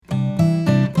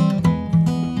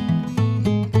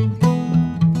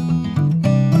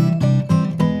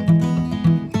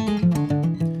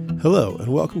Hello,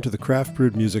 and welcome to the Craft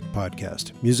Brewed Music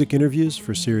Podcast, music interviews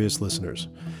for serious listeners.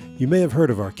 You may have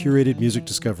heard of our curated music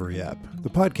discovery app.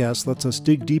 The podcast lets us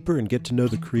dig deeper and get to know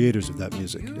the creators of that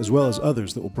music, as well as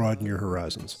others that will broaden your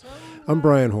horizons. I'm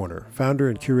Brian Horner, founder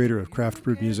and curator of Craft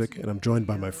Brewed Music, and I'm joined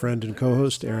by my friend and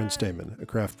co-host Aaron Stamen, a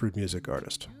Craft Brewed Music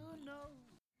artist.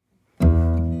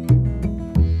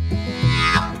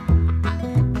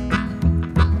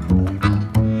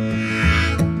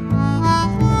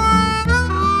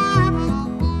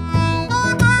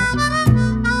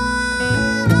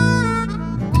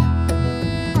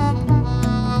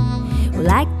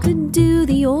 I could do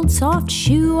the old soft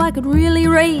shoe, I could really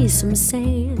raise some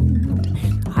sand.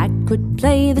 I could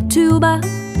play the tuba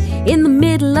in the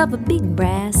middle of a big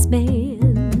brass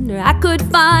band. Or I could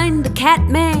find the cat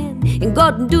man and go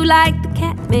and do like the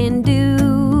cat man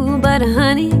do. But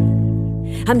honey,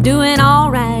 I'm doing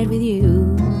alright with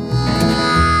you.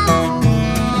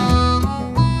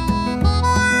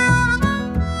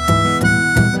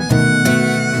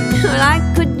 Well,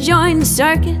 I could join the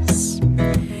circus,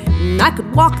 I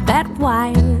could walk that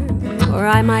wire, or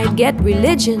I might get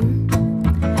religion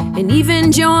and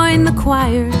even join the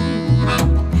choir.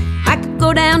 I could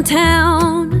go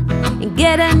downtown and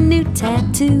get a new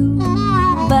tattoo.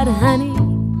 But honey,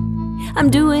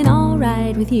 I'm doing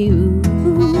alright with you.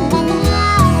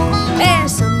 Hey,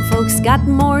 some folks got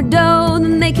more dough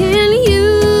than they can use,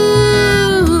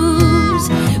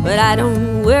 but I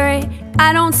don't worry,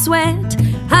 I don't sweat,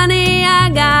 honey, I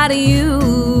got you.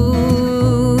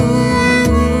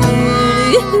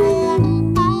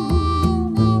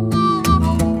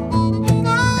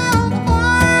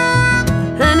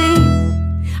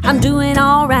 I'm doing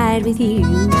all right with you.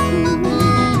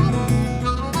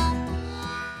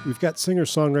 We've got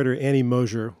singer-songwriter Annie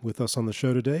Mosher with us on the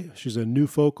show today. She's a New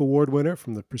Folk Award winner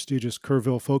from the prestigious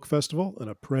Kerrville Folk Festival and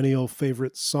a perennial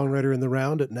favorite songwriter in the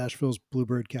round at Nashville's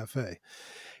Bluebird Cafe.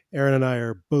 Aaron and I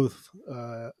are both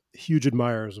huge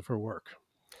admirers of her work.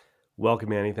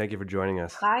 Welcome, Annie. Thank you for joining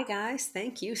us. Hi, guys.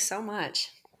 Thank you so much.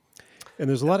 And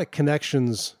there's a lot of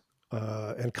connections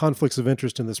and conflicts of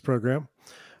interest in this program.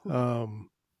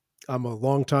 I'm a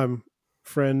longtime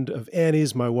friend of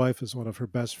Annie's. My wife is one of her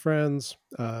best friends.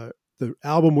 The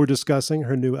album we're discussing,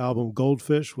 her new album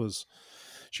Goldfish,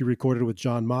 she recorded with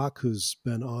John Mock, who's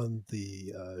been on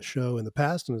the show in the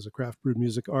past and is a craft brewed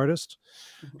music artist.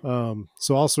 So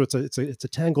also it's a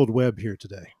tangled web here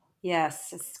today. Yes,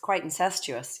 it's quite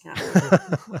incestuous. Yeah.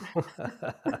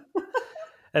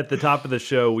 At the top of the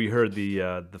show, we heard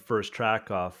the first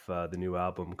track off the new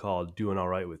album called "Doing All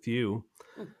Right with You,"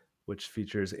 which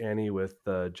features Annie with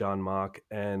John Mock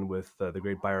and with the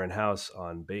great Byron House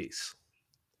on bass.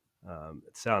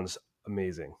 It sounds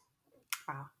amazing.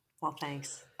 Wow. Well,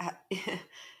 thanks.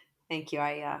 Thank you.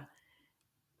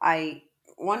 I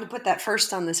wanted to put that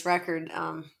first on this record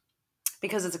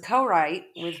because it's a co-write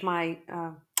with my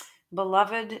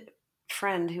beloved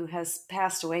friend who has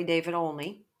passed away, David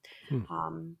Olney.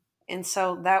 And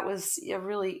so that was a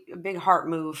really big heart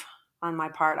move on my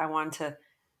part. I wanted to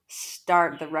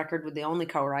start the record with the only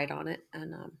co-write on it,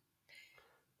 and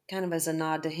kind of as a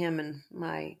nod to him and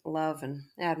my love and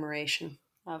admiration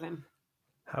of him.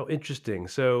 How interesting.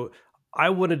 So I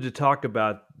wanted to talk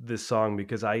about this song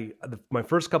because my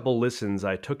first couple listens,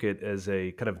 I took it as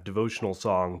a kind of devotional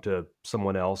song to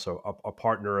someone else or a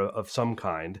partner of some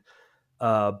kind.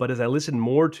 But as I listened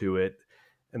more to it,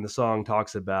 and the song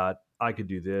talks about, I could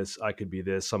do this, I could be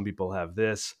this, some people have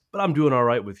this, but I'm doing all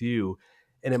right with you.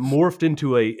 And it morphed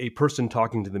into a person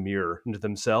talking to the mirror, into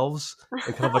themselves,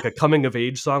 and kind of like a coming of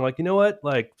age song. Like, you know what?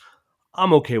 Like,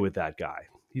 I'm okay with that guy.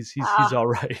 He's all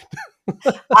right.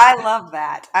 I love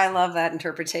that. I love that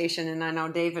interpretation, and I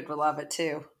know David will love it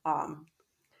too. And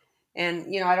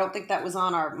I don't think that was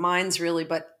on our minds really,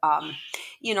 but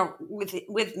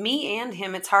with me and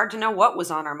him, it's hard to know what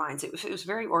was on our minds. It was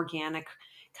very organic,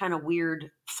 kind of weird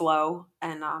flow,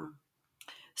 and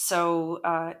so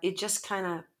it just kind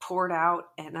of poured out,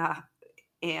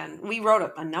 and we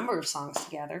wrote a number of songs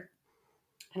together.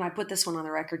 And I put this one on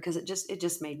the record because it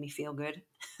just made me feel good.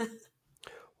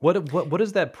 What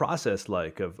is that process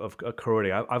like of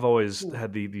co-writing? I've always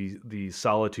had the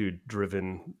solitude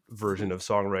driven version of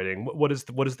songwriting. What is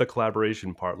the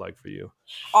collaboration part like for you?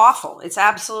 Awful. It's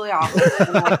absolutely awful.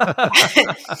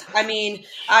 I mean,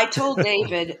 I told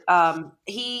David,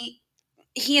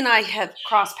 he and I had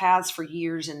crossed paths for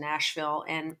years in Nashville,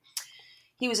 and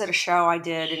he was at a show I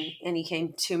did, and he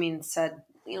came to me and said,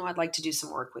 I'd like to do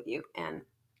some work with you. And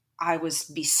I was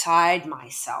beside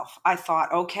myself. I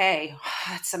thought, okay,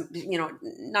 that's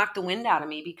knocked the wind out of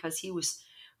me, because he was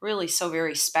really so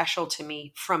very special to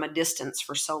me from a distance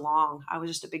for so long. I was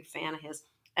just a big fan of his.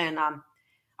 And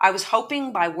I was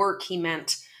hoping by work he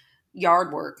meant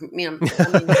yard work. You know,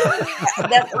 I mean,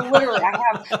 that literally,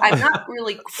 I'm not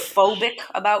really phobic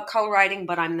about color writing,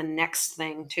 but I'm the next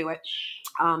thing to it.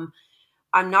 Um,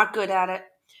 I'm not good at it.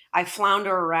 I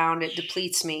flounder around. It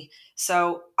depletes me.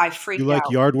 So I You freak like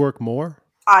out. yard work more?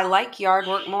 I like yard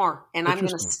work more, and I'm going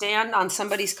to Interesting. stand on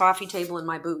somebody's coffee table in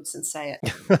my boots and say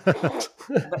it.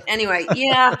 But anyway,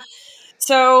 yeah.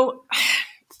 So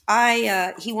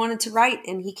he wanted to write,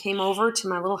 and he came over to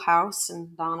my little house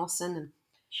in Donaldson, and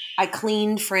I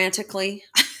cleaned frantically,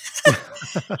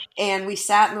 and we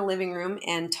sat in the living room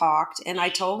and talked. And I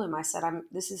told him, I said,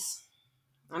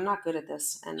 I'm not good at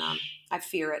this, and I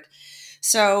fear it.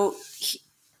 So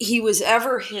he was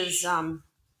ever his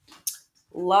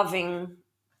loving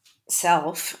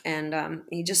self, and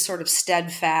he just sort of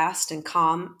steadfast and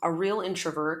calm, a real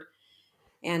introvert.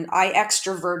 And I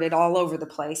extroverted all over the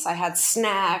place. I had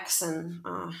snacks and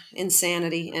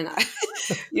insanity, and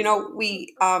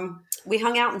we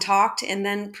hung out and talked, and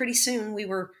then pretty soon we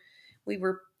were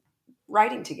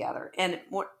writing together. And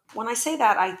when I say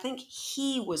that, I think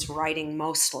he was writing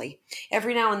mostly.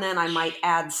 Every now and then I might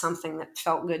add something that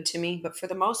felt good to me, but for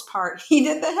the most part, he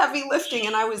did the heavy lifting,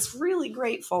 and I was really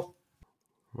grateful.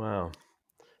 Wow.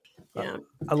 Uh, Yeah.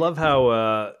 I love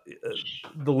how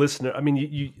the listener. I mean,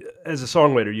 you as a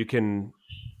songwriter,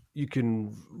 you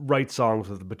can write songs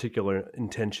with a particular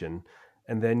intention,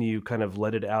 and then you kind of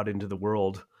let it out into the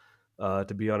world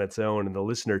to be on its own, and the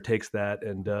listener takes that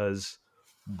and does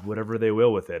whatever they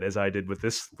will with it, as I did with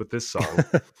this song,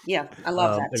 Yeah, I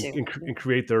love that too. and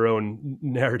create their own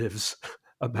narratives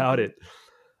about Mhm. it.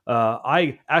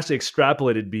 I actually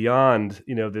extrapolated beyond,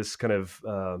 this kind of,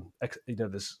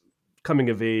 this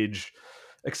coming of age,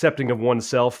 accepting of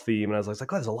oneself theme, and I was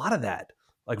like, oh, there's a lot of that,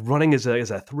 like running as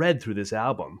a thread through this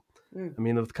album. Mm. I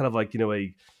mean, it's kind of like,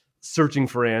 a searching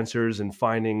for answers and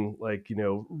finding, like,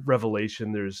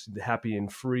 revelation. There's the happy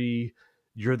and free.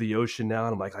 You're the ocean now,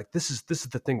 and I'm like this is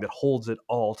the thing that holds it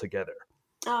all together.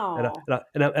 And Oh,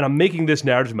 I'm making this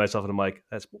narrative to myself, and I'm like,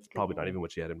 that's that's good, probably not Danny. even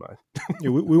what you had in mind. Yeah,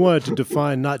 we wanted to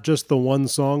define not just the one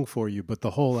song for you, but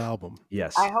the whole album. I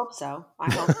Yes. hope so.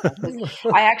 I hope so. 'Cause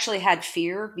I actually had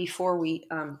fear before we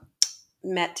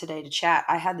met today to chat.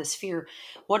 I had this fear.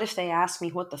 What if they ask me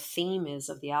what the theme is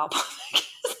of the album?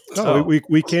 No, Oh,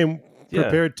 we came yeah,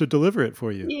 prepared to deliver it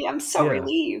for you. Yeah, I'm so yeah,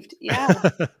 relieved. Yeah.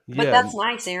 But yeah. that's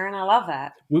nice, Aaron. I love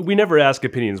that. We never ask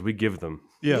opinions; we give them.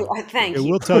 Yeah. Yeah, Thank you.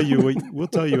 we'll tell you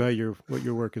how what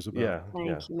your work is about. Yeah,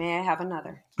 yeah. Thank you. May I have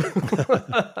another?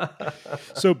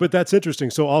 So, but that's interesting.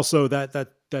 So also that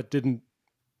didn't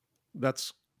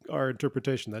that's our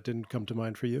interpretation. That didn't come to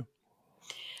mind for you.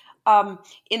 Um,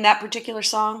 in that particular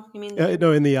song, you mean?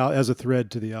 No, in the as a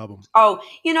thread to the album. Oh,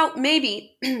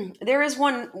 maybe there is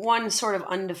one sort of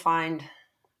undefined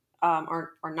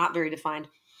or not very defined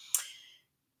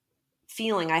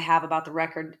feeling I have about the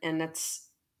record, and it's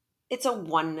a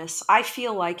oneness. I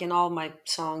feel like in all my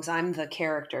songs, I'm the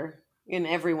character in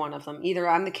every one of them. Either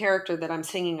I'm the character that I'm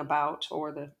singing about,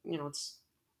 or it's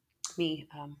me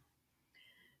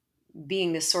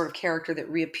being this sort of character that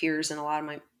reappears in a lot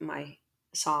of my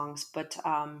songs. But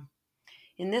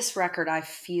in this record, I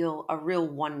feel a real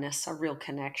oneness, a real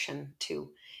connection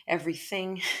to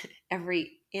everything,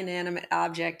 every inanimate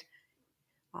object,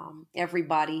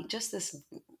 everybody. Just this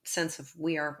sense of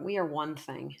we are one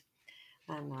thing,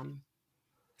 and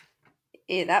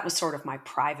that was sort of my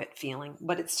private feeling.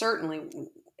 But it certainly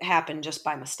happened just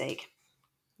by mistake.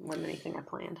 It wasn't anything I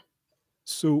planned.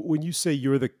 So when you say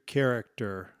you're the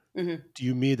character, Hmm. do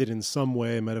you mean that in some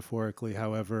way, metaphorically,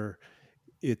 however,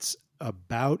 it's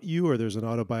about you, or there's an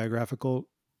autobiographical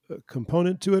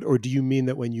component to it, or do you mean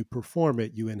that when you perform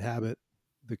it, you inhabit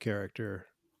the character?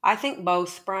 I think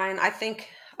both, Brian. I think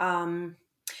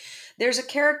there's a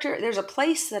character, there's a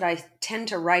place that I tend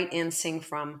to write and sing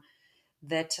from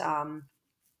that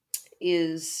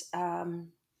is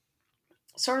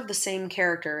sort of the same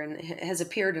character and has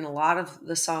appeared in a lot of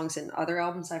the songs in other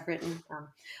albums I've written.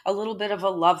 A little bit of a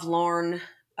lovelorn,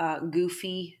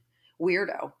 goofy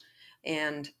weirdo.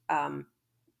 And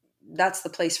that's the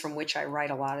place from which I write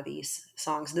a lot of these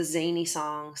songs, the zany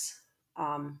songs,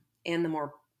 and the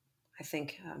more, I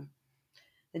think,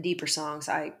 the deeper songs.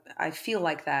 I feel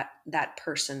like that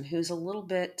person who's a little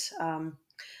bit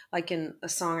like in a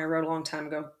song I wrote a long time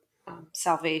ago,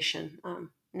 Salvation,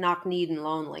 Knock Need and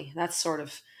Lonely. That's sort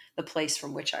of the place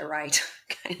from which I write.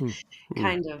 kind Hmm. Hmm.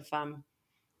 kind of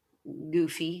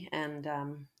goofy and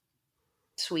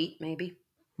sweet, maybe.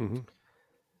 Mhm.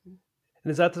 And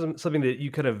is that something that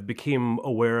you kind of became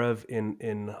aware of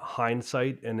in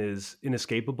hindsight and is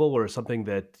inescapable, or something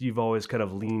that you've always kind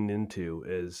of leaned into?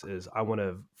 Is I want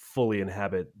to fully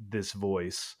inhabit this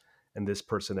voice and this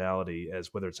personality,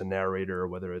 as whether it's a narrator or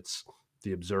whether it's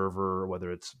the observer or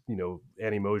whether it's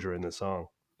Annie Mosher in the song.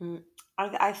 Mm.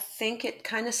 I think it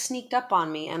kind of sneaked up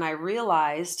on me, and I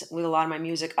realized with a lot of my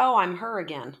music, oh, I'm her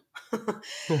again.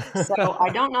 So I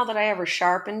don't know that I ever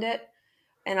sharpened it,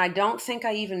 and I don't think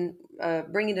I even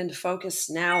bring it into focus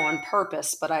now on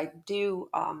purpose. But I do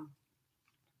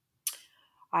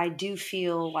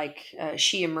feel like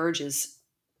she emerges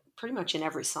pretty much in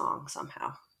every song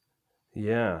somehow.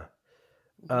 Yeah.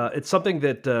 Mhm. It's something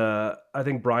that I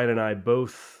think Brian and I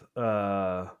both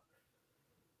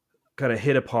kind of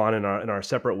hit upon in our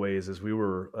separate ways as we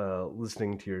were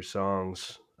listening to your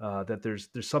songs. That there's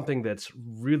something that's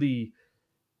really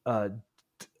uh,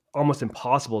 almost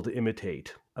impossible to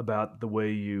imitate about the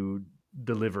way you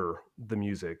deliver the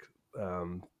music,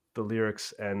 um, the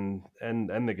lyrics, and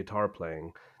the guitar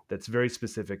playing. That's very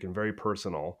specific and very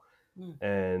personal, Mm.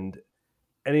 and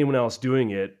anyone else doing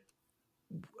it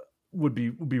would be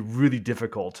really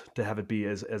difficult to have it be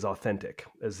as authentic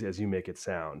as you make it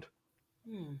sound.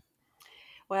 Mm.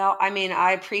 Well, I mean,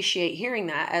 I appreciate hearing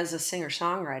that as a singer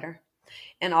songwriter.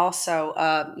 And also,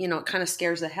 it kind of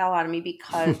scares the hell out of me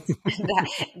because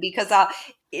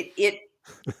it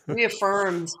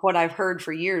reaffirms what I've heard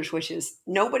for years, which is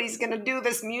nobody's going to do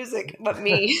this music but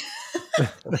me.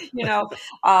 you know,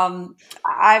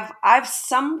 I've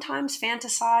sometimes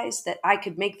fantasized that I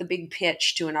could make the big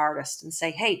pitch to an artist and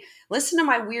say, "Hey, listen to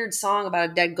my weird song about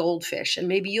a dead goldfish, and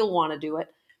maybe you'll want to do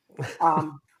it."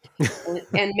 Um,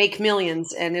 and make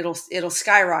millions, and it'll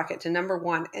skyrocket to number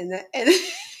one, and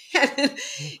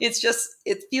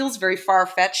it feels very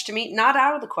far-fetched to me, not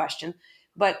out of the question,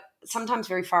 but sometimes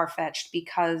very far-fetched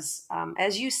because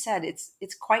as you said,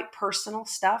 it's quite personal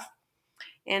stuff,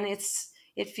 and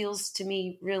it feels to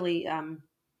me really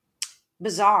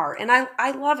bizarre, and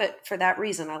I love it for that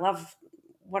reason. I love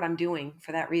what I'm doing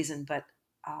for that reason, but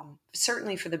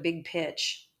certainly for the big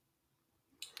pitch,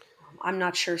 I'm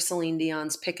not sure Celine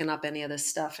Dion's picking up any of this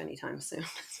stuff anytime soon.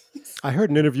 I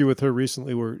heard an interview with her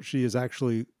recently where she is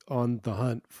actually on the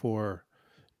hunt for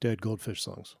dead goldfish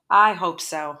songs. I hope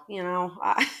so.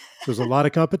 There's a lot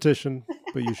of competition,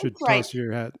 but you should Right. toss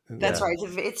your hat. That's Yeah. right.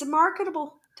 It's a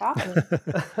marketable topic.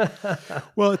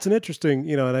 Well, it's an interesting,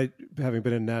 and I, having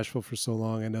been in Nashville for so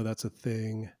long, I know that's a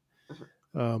thing.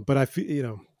 But I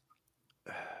feel,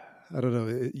 I don't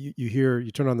know.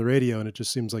 You turn on the radio, and it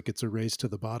just seems like it's a race to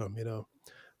the bottom.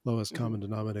 Lowest Mhm. common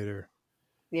denominator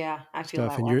Yeah, I feel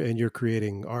stuff, that and way. you're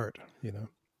creating art.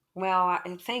 Well,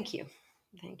 thank you.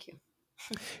 Thank you.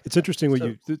 It's interesting when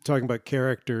So you talking about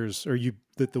characters, or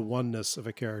the oneness of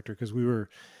a character, because we were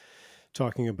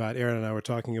talking about Aaron and I were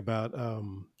talking about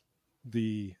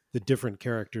the different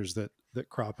characters that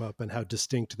crop up and how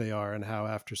distinct they are, and how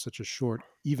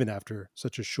even after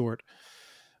such a short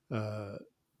uh,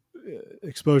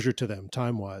 exposure to them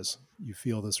time wise, you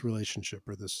feel this relationship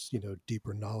or this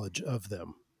deeper knowledge of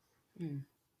them. Mm.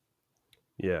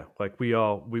 yeah, like we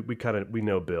kind of we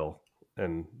know Bill,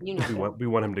 and You know we want Bill.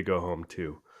 we want him to go home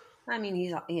too. I mean,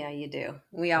 yeah, you do.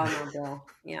 We all know Bill.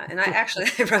 Yeah, and I actually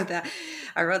I wrote that.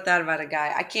 I wrote that about a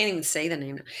guy. I can't even say the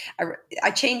name.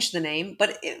 I changed the name,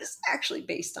 but it was actually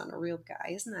based on a real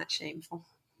guy. Isn't that shameful?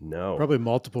 No, Probably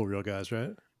multiple real guys,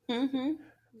 right? Mm-hmm.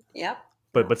 Yep.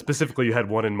 but specifically, you had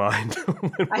one in mind.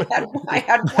 I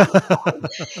had one.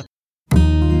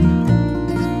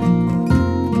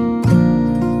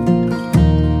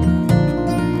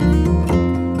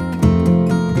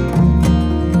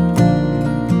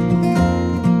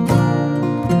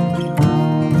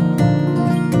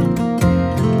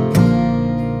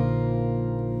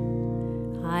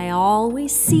 I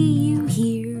always see you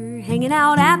here, hanging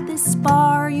out at this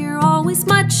bar. You're always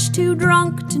much too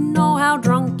drunk to know how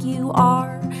drunk you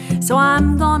are. So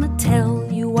I'm gonna tell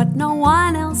you what no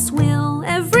one else will.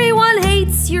 Everyone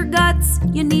hates your guts.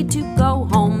 You need to go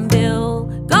home, Bill.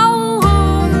 Go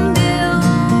home, Bill.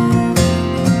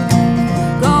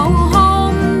 Go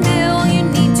home, Bill. You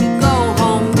need to go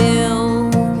home,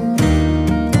 Bill.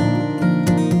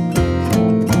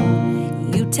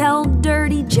 You tell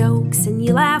dirty jokes and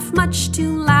you laugh much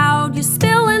too loud. You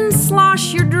spill and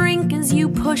slosh your drink as you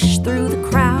push through the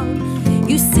crowd.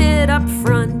 You sit up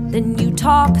front and you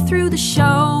talk through the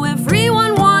show.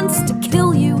 Everyone wants to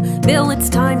kill you. Bill, it's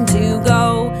time to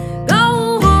go.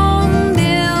 Go home,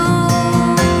 Bill.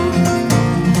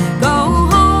 Go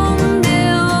home,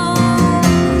 Bill.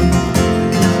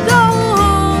 Go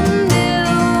home,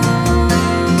 Bill.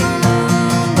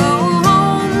 Go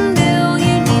home, Bill.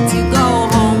 You need to go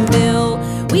home, Bill.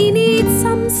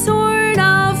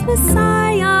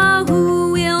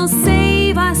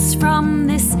 us from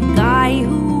this guy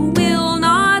who will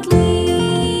not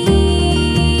leave.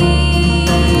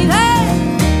 Hey!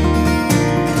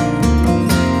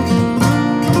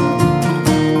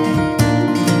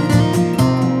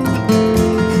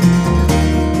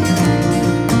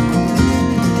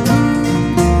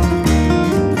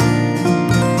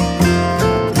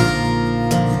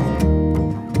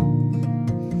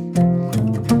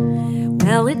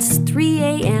 Well, it's 3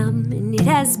 a.m. and it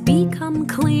has become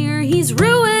clear he's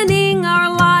ruining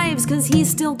our lives 'cause he's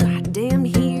still goddamn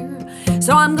here.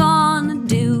 So I'm gonna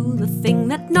do the thing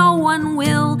that no one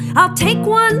will. I'll take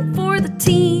one for the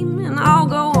team and I'll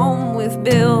go home with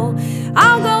Bill.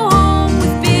 I'll go home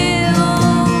with Bill.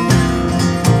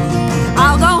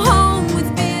 I'll go home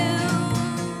with Bill.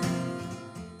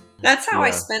 That's how I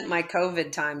Yeah. spent my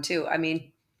COVID time too. I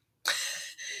mean,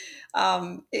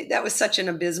 that was such an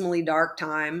abysmally dark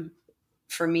time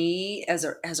for me as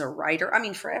a writer. I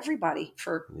mean, for everybody,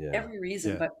 for Yeah. every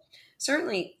reason, Yeah. but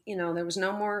certainly, there was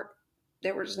nowhere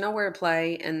to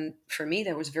play, and for me,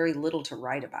 there was very little to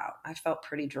write about. I felt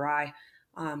pretty dry,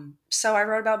 so I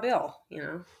wrote about Bill.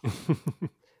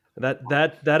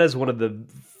 That is one of the,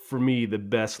 for me, the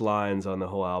best lines on the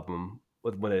whole album.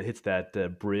 When it hits that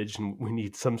bridge, and we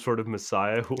need some sort of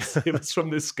messiah who will save us from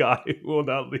this guy who will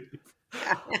not leave.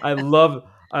 I love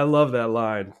I love that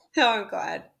line. Oh, I'm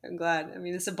glad. I'm glad. I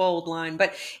mean, it's a bold line,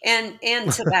 but and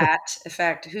to that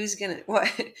effect, who's gonna what?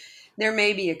 There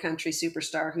may be a country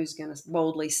superstar who's gonna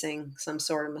boldly sing some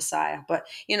sort of Messiah, but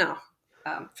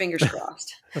fingers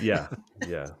crossed. Yeah,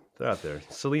 yeah, they're out there.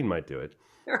 Celine might do it.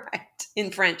 Right,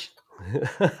 in French.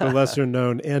 The lesser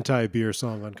known anti beer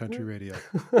song on country radio.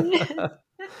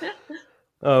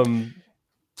 um,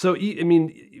 so I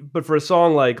mean, but for a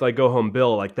song like "Go Home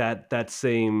Bill," like that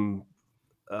same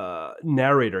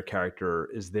narrator character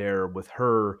is there with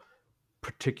her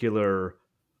particular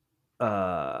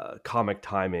comic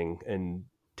timing and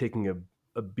taking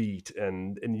a beat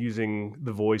and using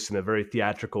the voice in a very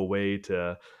theatrical way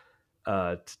to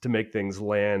make things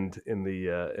land in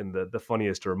the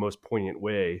funniest or most poignant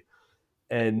way.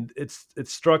 And it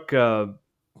struck the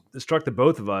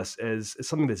both of us as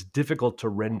something that's difficult to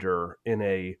render in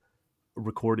a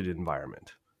recorded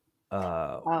environment.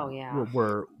 Oh yeah.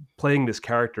 Where playing this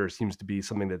character seems to be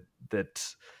something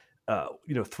that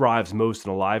thrives most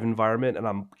in a live environment. And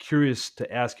I'm curious to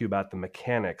ask you about the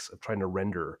mechanics of trying to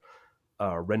render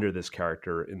this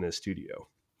character in the studio.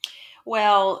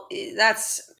 Well,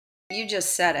 that's you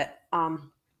just said it.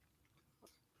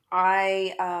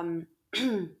 I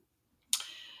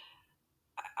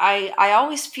I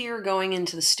always fear going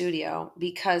into the studio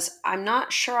because I'm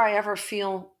not sure I ever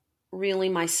feel really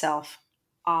myself.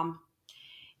 Um,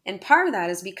 and part of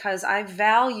that is because I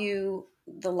value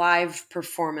the live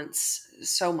performance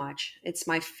so much. It's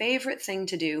my favorite thing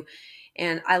to do.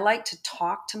 And I like to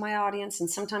talk to my audience. And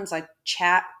sometimes I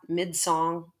chat mid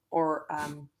song or,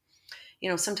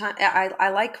 sometimes I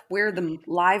like where the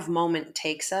live moment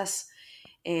takes us.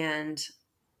 And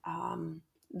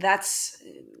that's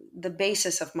the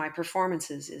basis of my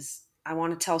performances is I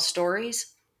want to tell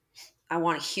stories. I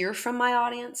want to hear from my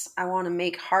audience. I want to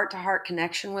make heart to heart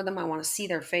connection with them. I want to see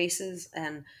their faces,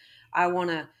 and I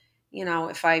want to,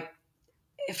 if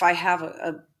I have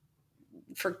a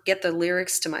forget the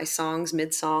lyrics to my songs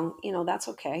mid song, that's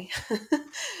okay.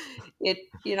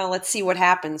 Let's see what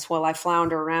happens while I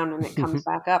flounder around and it comes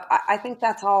back up. I think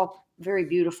that's all very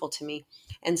beautiful to me.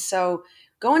 And so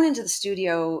going into the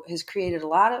studio has created a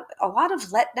lot of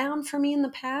letdown for me in the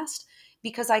past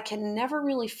because I can never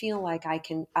really feel like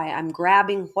I'm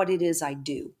grabbing what it is I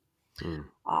do.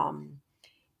 Mm.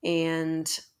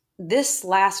 And this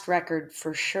last record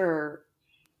for sure,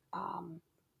 um,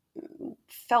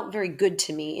 felt very good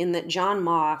to me in that John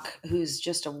Mock, who's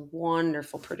just a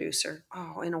wonderful producer,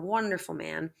 and a wonderful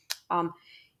man,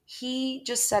 he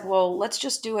just said, "Well, let's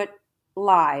just do it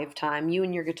live time, you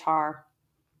and your guitar."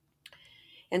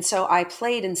 And so I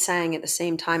played and sang at the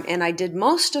same time, and I did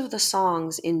most of the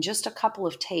songs in just a couple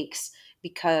of takes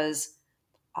because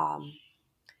um,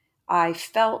 I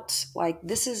felt like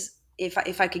this is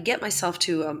if I could get myself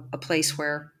to a place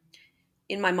where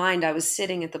in my mind, I was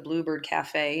sitting at the Bluebird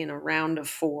Cafe in a round of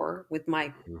four with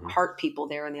my Mhm. heart people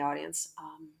there in the audience.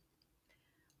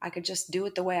 I could just do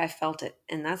it the way I felt it,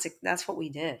 and that's what we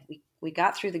did. We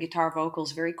got through the guitar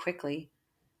vocals very quickly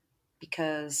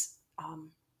because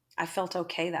I felt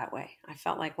okay that way. I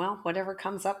felt like, well, whatever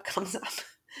comes up comes up.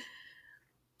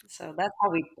 So that's how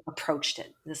we approached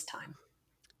it this time.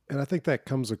 And I think that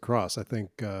comes across. I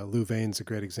think Lou Vane's a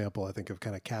great example, I think, of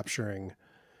kind of capturing,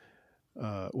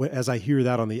 as I hear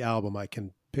that on the album, I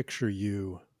can picture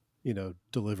you,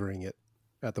 delivering it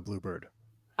at the Bluebird.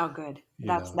 Oh, good. you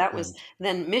know, That was and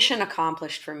then mission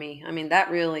accomplished for me. I mean, that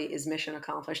really is mission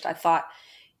accomplished. I thought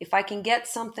if I can get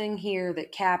something here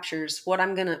that captures what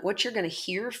you're gonna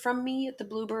hear from me at the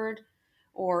Bluebird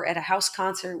or at a house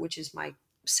concert, which is my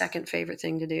second favorite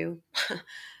thing to do,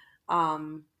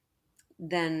 um,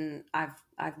 then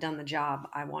I've done the job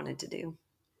I wanted to do.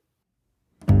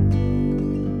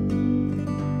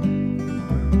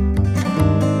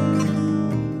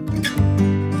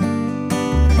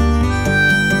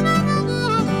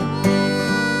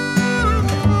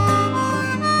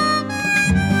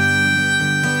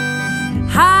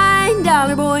 High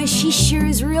dollar boy, she sure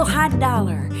is real high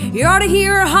dollar. You ought to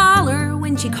hear her holler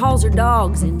when she calls her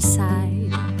dogs inside.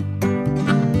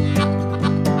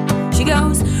 She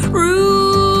goes,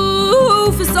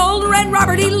 Rufus, old Red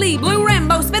Robert E. Lee, Blue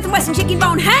Rambo, Smith and Wesson, Chicken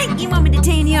Bone, Hank, you want me to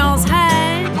tan y'all's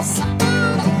hides?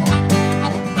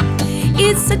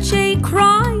 It's such a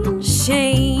crying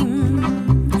shame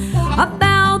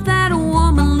about that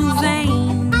woman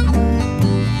Louvain.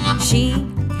 She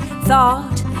thought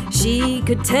she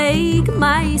could take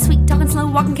my sweet talking, slow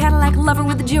walking Cadillac lover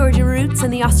with the Georgia roots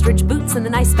and the ostrich boots and the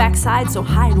nice backside so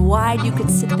high and wide you could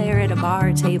sit there at a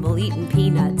bar table eating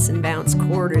peanuts and bounce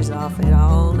quarters off it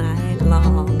all night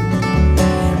long.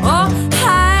 Oh,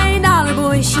 high dollar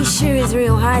boy, she sure is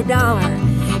real high dollar.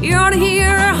 You ought to hear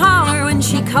her holler when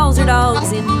she calls her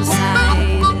dogs inside.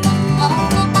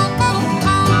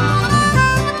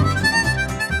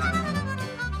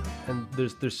 And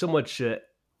there's so much ebb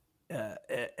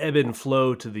and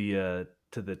flow to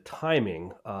the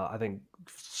timing. I think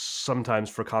sometimes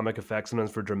for comic effects,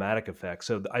 sometimes for dramatic effects.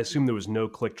 So I assume there was no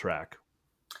click track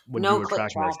when you No were click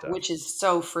tracking that track, stuff. which is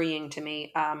so freeing to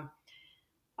me.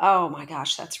 Oh my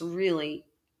gosh, that's really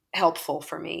helpful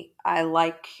for me. I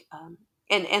like,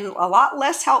 and a lot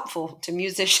less helpful to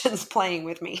musicians playing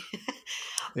with me.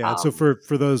 yeah. And so um,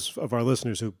 for those of our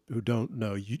listeners who don't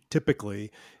know, you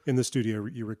typically in the studio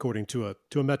you're recording to a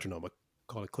metronome,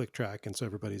 called a click track, and so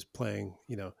everybody's playing,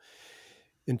 you know,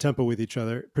 in tempo with each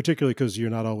other, particularly because you're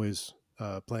not always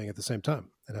playing at the same time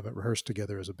and haven't rehearsed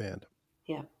together as a band.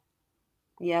 yeah,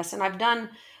 yes, and I've done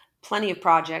plenty of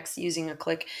projects using a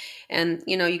click, and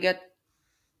you get.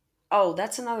 Oh,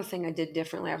 that's another thing I did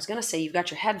differently. I was going to say you've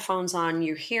got your headphones on,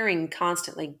 you're hearing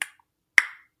constantly,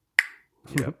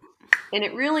 Yep. and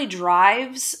it really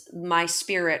drives my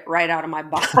spirit right out of my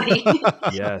body. In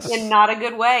Yes. not a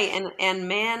good way. And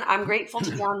man, I'm grateful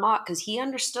to John Mott because he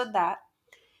understood that.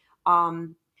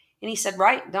 Um, and he said,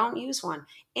 right, don't use one.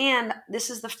 And this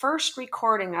is the first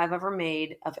recording I've ever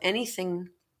made of anything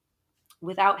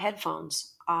without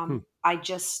headphones. Hmm.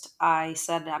 I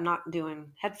said, I'm not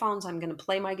doing headphones. I'm going to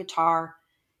play my guitar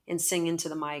and sing into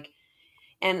the mic.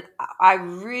 And I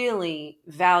really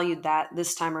valued that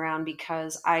this time around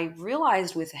because I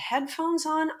realized with headphones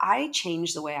on, I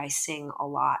change the way I sing a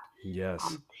lot.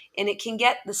 Yes. And it can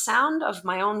get the sound of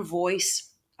my own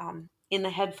voice in the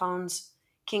headphones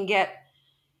can get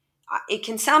it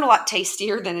can sound a lot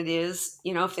tastier than it is,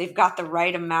 if they've got the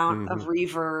right amount of Mm-hmm.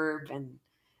 reverb and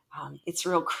it's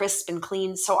real crisp and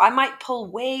clean. So I might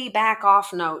pull way back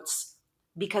off notes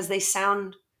because they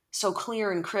sound so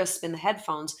clear and crisp in the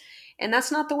headphones. And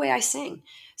that's not the way I sing.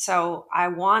 So I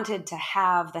wanted to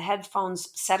have the headphones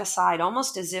set aside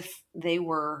almost as if they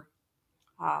were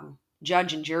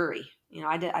judge and jury.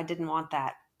 I didn't want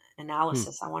that Hmm.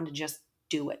 analysis. I wanted to just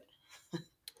do it.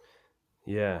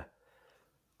 Yeah.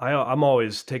 I'm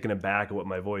always taken aback at what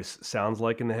my voice sounds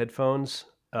like in the headphones,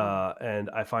 Oh, and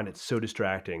I find it so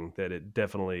distracting that it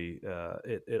definitely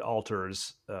it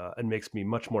alters and makes me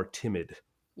much more timid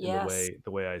in yes,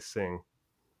 the way I sing.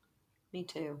 me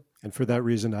too. And for that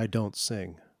reason, I don't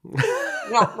sing.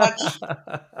 No,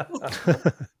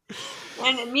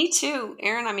 and me too,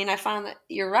 Aaron. I mean, I find that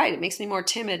you're right. It makes me more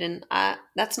timid, and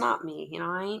that's not me.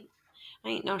 I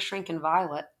ain't no shrinking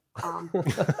violet. So mm,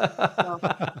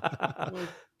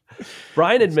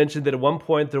 Brian had mentioned that at one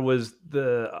point there was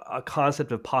a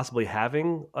concept of possibly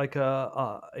having like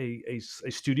a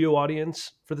studio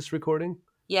audience for this recording.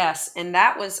 yes, and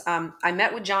that was I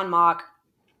met with John Mock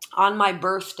on my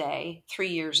birthday 3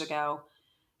 years ago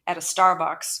at a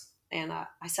Starbucks, and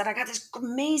I said I got this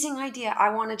amazing idea. I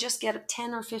want to just get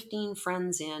 10 or 15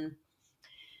 friends in,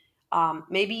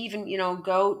 maybe even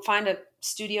go find a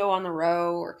studio on the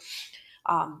row or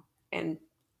and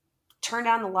turn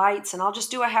down the lights, and I'll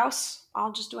just do a house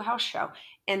show.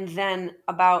 And then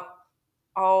about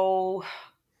oh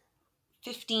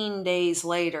 15 days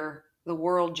later, the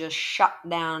world just shut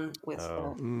down with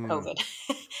Oh, Mm. COVID.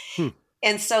 Hmm.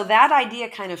 And so that idea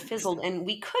kind of fizzled, and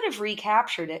we could have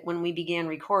recaptured it when we began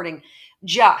recording,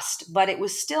 but it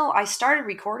was still, I started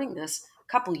recording this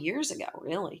a couple years ago,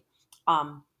 really.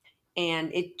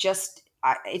 and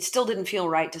it still didn't feel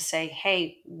right to say,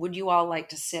 "Hey, would you all like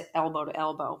to sit elbow to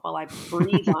elbow while I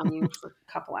breathe on you for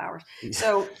a couple hours?"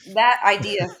 So that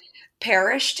idea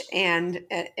perished, and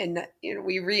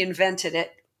we reinvented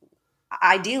it,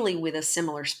 ideally with a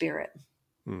similar spirit.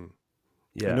 Hmm.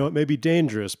 I Yeah. know it may be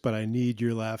dangerous, but I need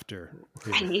your laughter.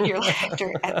 I need your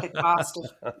laughter at the cost of,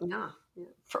 yeah,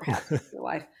 perhaps your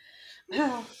life.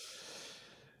 Mhm.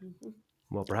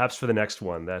 Well, perhaps for the next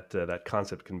one, that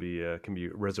concept can be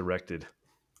resurrected.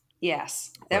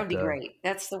 Yes, that would But be great.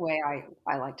 That's the way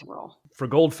I like to roll. for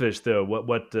Goldfish, though,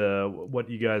 what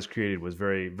you guys created was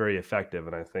very effective,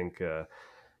 and I think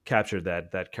captured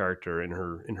that character in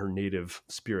her native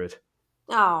spirit.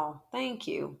 Oh, thank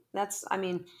you. I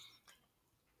mean,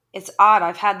 it's odd.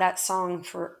 I've had that song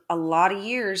for a lot of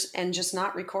years and just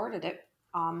not recorded it.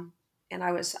 And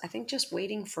I think, just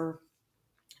waiting for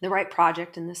the right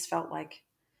project, and this felt like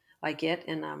it.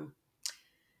 And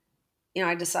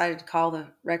I decided to call the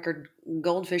record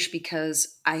Goldfish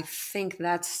because I think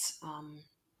that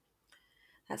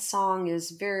song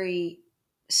is very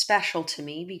special to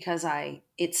me because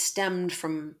it stemmed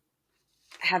from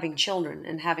having children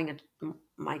and having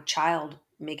my child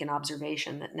make an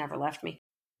observation that never left me.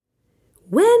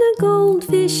 When a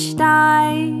goldfish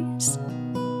dies,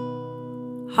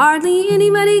 hardly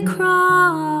anybody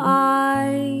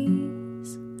cries.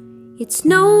 It's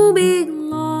no big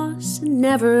loss and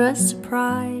never a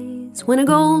surprise. When a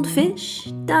goldfish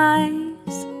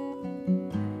dies,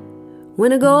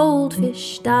 when a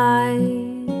goldfish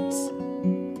dies.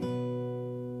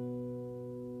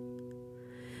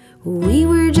 We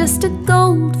were just a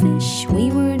goldfish, we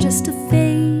were just a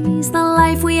phase. The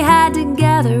life we had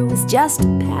together was just a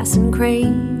passing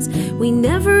craze. We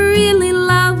never really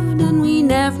loved and we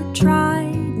never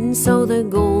tried, and so the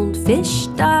goldfish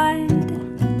died.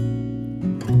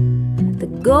 The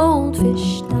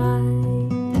goldfish died.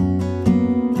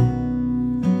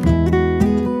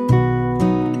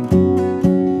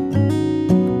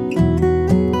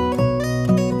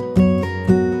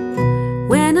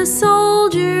 When a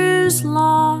soldier's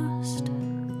lost,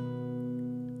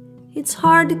 it's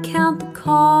hard to count the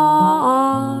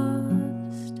cost.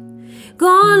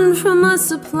 Gone from a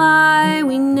supply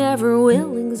we never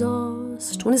will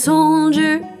exhaust. When a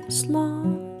soldier's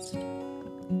lost,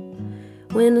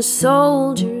 when a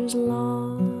soldier's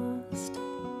lost,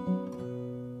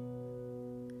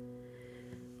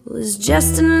 it was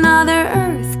just another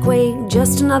earthquake,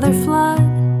 just another flood.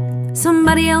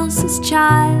 Somebody else's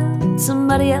child,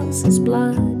 somebody else's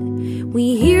blood.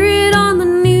 We hear it on the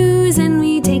news and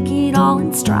we take it all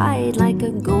in stride. Like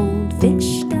a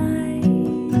goldfish died,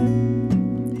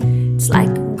 it's like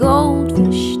a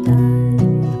goldfish died.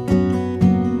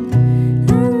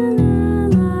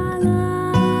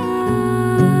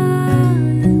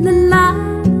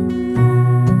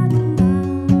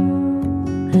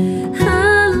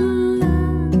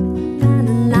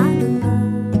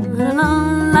 La, la,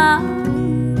 la,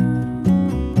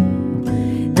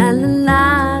 la,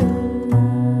 la,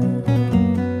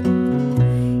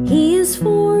 He is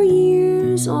 4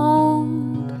 years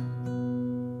old,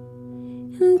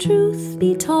 and truth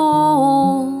be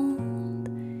told,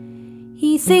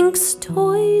 he thinks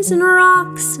toys and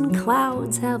rocks and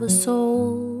clouds have a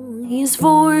soul. He is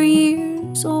 4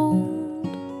 years old.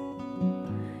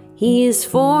 He is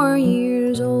 4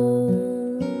 years old.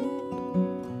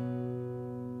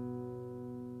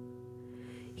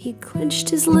 He clenched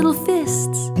his little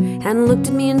fists and looked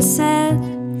at me and said,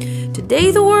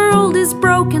 "Today the world is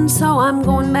broken, so I'm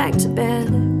going back to bed."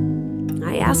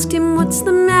 I asked him, "What's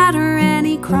the matter?" and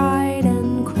he cried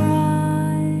and cried.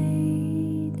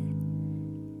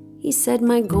 He said,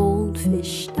 "My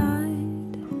goldfish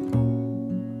died.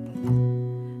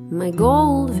 My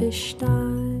goldfish died."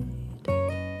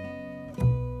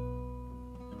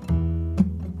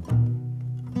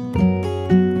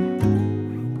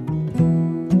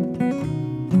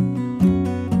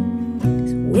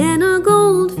 When a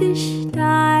goldfish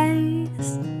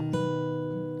dies,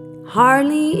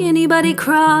 hardly anybody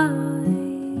cries.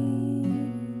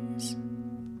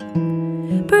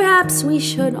 Perhaps we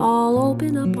should all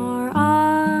open up our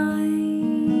eyes.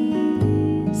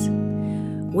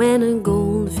 When a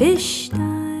goldfish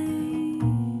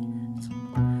dies,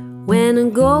 when a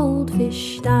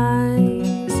goldfish dies.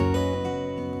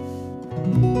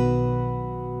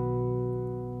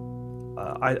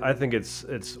 I think it's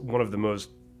one of the most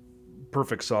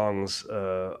perfect songs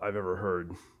I've ever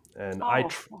heard, and Oh,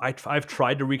 I've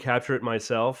tried to recapture it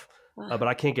myself, but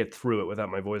I can't get through it without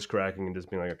my voice cracking and just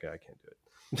being like, okay, I can't do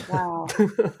wow.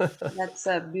 it. That's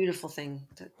a beautiful thing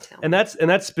to tell And me.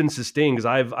 that's been sustained because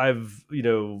I've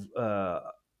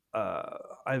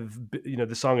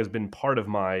this song has been part of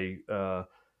my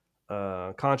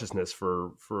consciousness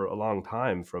for a long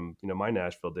time, from my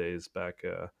Nashville days back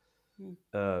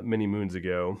Mm, many moons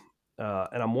ago.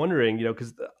 And I'm wondering,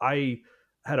 because I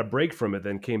had a break from it,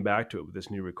 then came back to it with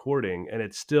this new recording, and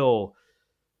it's still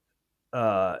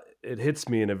it hits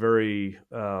me in a very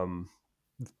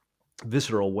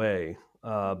visceral way.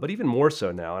 But mm, even more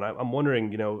so now, and I'm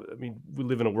wondering, I mean, we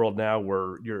live in a world now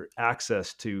where your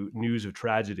access to news of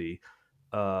tragedy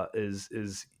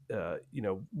is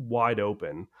wide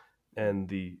open, mm. and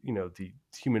the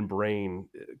human brain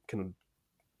can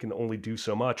only do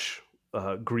so much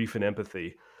grief and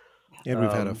empathy. And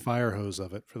we've had a Um, fire hose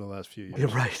of it for the last few yeah,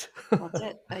 years. right. That's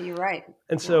it. You're right.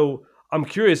 And Yeah. so I'm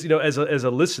curious, as a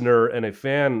listener and a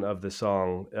fan of the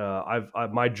song,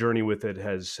 my journey with it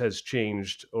has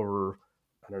changed over,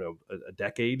 I don't know, a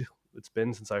decade. It's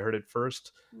been since I heard it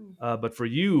first. Mm. But for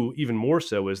you, even more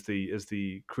so as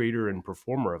the creator and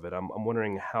performer of it, I'm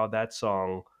wondering how that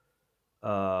song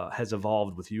has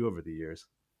evolved with you over the years.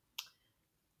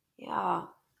 Yeah.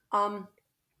 Um,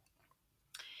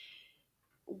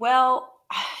 well,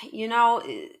 you know,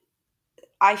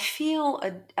 I feel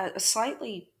a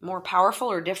slightly more powerful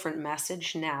or different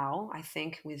message now, I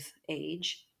think, with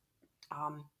age.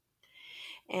 Um,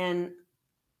 and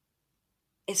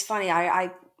it's funny,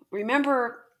 I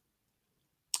remember,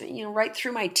 right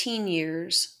through my teen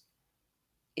years,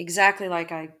 exactly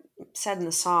like I said in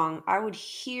the song, I would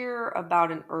hear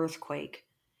about an earthquake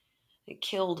that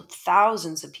killed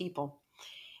thousands of people.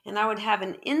 And I would have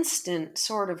an instant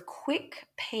sort of quick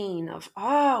pain of,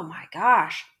 oh my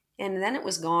gosh. And then it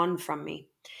was gone from me.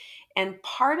 And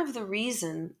part of the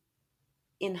reason,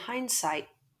 in hindsight,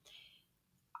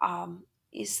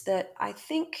 is that I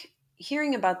think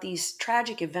hearing about these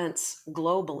tragic events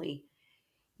globally,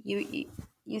 you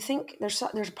think there's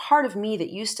a part of me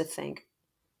that used to think,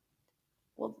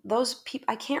 well, those people,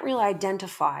 I can't really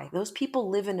identify. Those people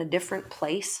live in a different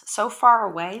place, so far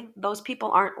away. Those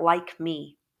people aren't like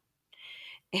me.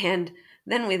 And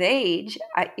then with age,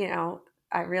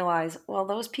 I realize, well,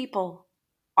 those people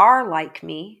are like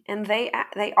me, and they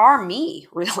are me,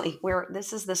 really. Where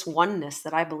this is this oneness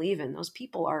that I believe in. Those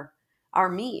people are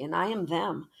me, and I am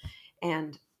them.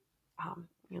 And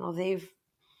they've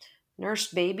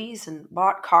nursed babies and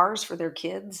bought cars for their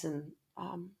kids, and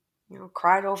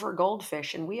cried over a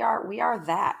goldfish, and we are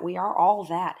that. We are all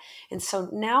that. And so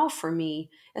now, for me,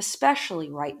 especially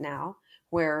right now,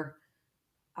 where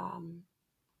um,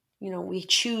 we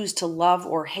choose to love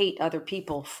or hate other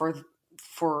people for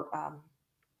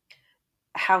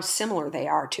how similar they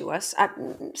are to us.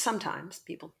 Sometimes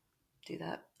people do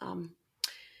that.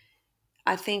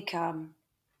 I think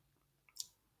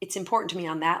it's important to me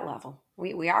on that level.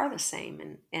 We are the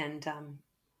same, and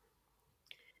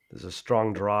There's a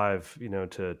strong drive,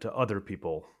 to other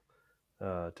people,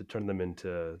 to turn them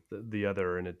into the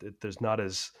other, and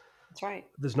that's right.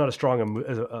 there's not as strong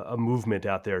a movement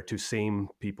out there to same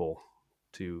people,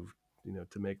 to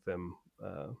to make them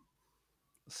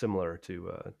similar to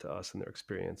us in their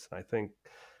experience. And I think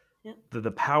Yeah.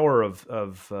 the power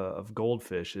of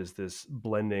Goldfish is this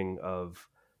blending of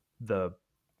the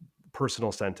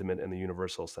personal sentiment and the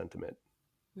universal sentiment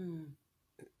Hmm.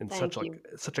 in Thank you.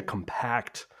 such a Yeah.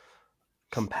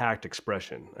 compact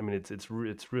expression. I mean, it's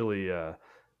really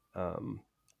um,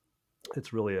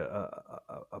 it's really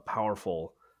a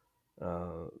powerful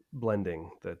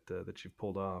blending that you've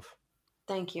pulled off.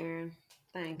 Thank you, Aaron.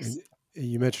 Thanks. And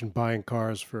you mentioned buying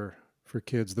cars for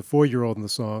kids. The 4-year-old in the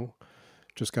song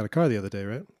just got a car the other day,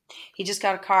 right? He just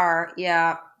got a car.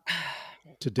 Yeah.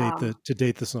 Um, To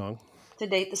date the song, to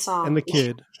date the and the song.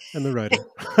 kid and the writer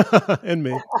and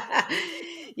me.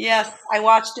 Yes, I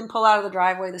watched him pull out of the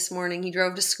driveway this morning. He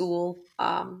drove to school.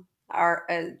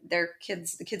 The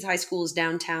kids' high school is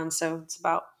downtown, so it's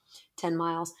about 10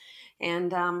 miles,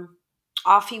 and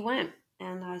off he went.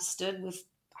 And I stood with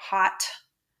hot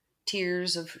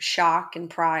tears of shock and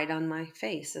pride on my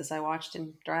face as I watched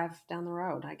him drive down the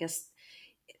road. I guess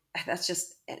that's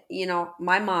just,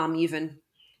 my mom even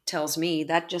tells me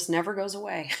that just never goes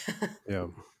away. Yeah.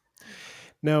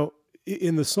 Now,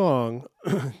 in the song,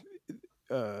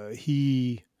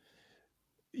 he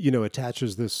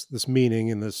attaches this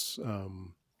meaning and this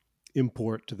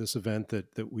import to this event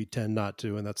that we tend not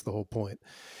to, and that's the whole point.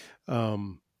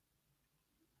 Um,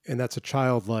 and that's a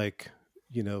childlike,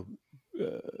 you know,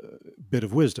 bit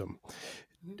of wisdom.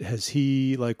 Has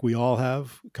he, like we all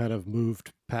have, kind of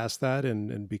moved past that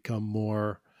and become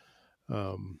more,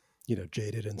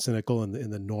 jaded and cynical in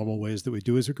the normal ways that we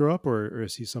do as we grow up, or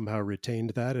has he somehow retained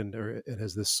that, and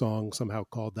has this song somehow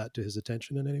called that to his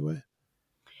attention in any way?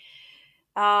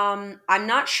 I'm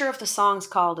not sure if the song's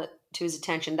called it. to his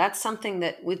attention. That's something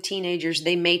that with teenagers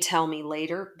they may tell me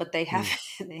later, but they have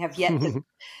Mm. they have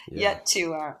yet to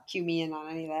Yeah. cue me in on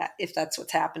any of that if that's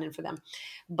what's happening for them.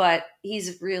 But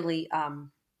he's really a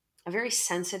very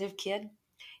sensitive kid,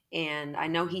 and I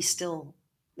know he's still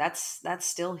that's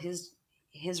still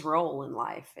his role in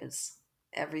life is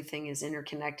everything is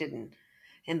interconnected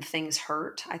and things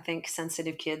hurt. I think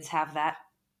sensitive kids have that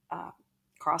uh,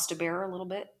 cross to bear a little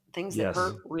bit. Things that Yes.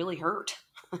 hurt really hurt.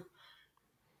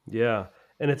 Yeah,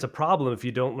 and it's a problem if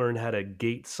you don't learn how to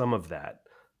gate some of that.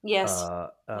 Yes.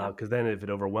 Yep. Because then if it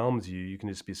overwhelms you, you can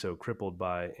just be so crippled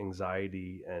by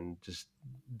anxiety and just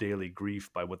daily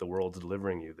grief by what the world's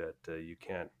delivering you that you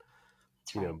can't,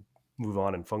 That's you right. know, move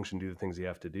on and function, do the things you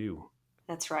have to do.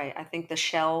 That's right. I think the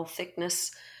shell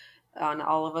thickness on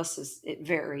all of us is it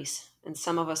varies, and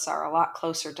some of us are a lot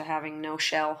closer to having no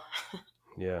shell.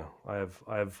 Yeah, I have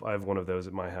one of those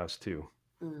at my house too.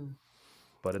 Mm.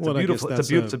 But it's a Well, I guess beautiful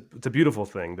that's a it's a beautiful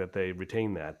thing that they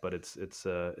retain that, but it's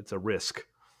a risk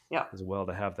Yeah, as well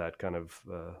to have that kind of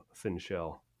thin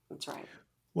shell. that's right.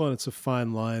 well, it's a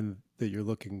fine line that you're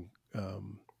looking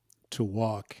to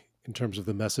walk in terms of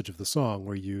the message of the song,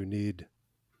 where you need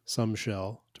some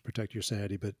shell to protect your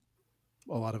sanity, but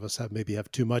a lot of us have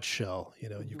too much shell. You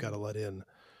know, you've got Hmm. to let in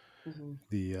Hmm.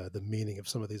 the meaning of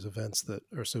some of these events that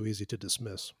are so easy to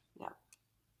dismiss. Yeah,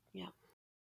 yeah.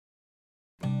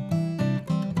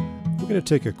 We're going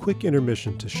to take a quick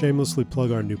intermission to shamelessly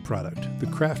plug our new product, the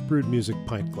Craft Brewed Music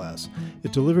Pint Glass.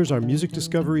 It delivers our music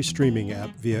discovery streaming app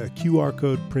via a QR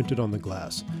code printed on the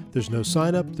glass. There's no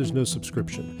sign up, there's no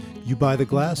subscription. You buy the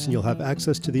glass and you'll have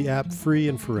access to the app free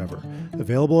and forever.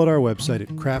 Available at our website at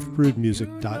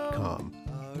craftbrewedmusic.com.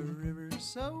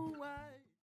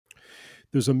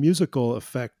 There's a musical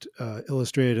effect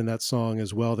illustrated in that song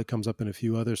as well that comes up in a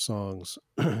few other songs,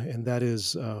 and that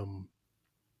is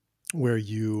where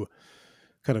you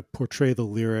kind of portray the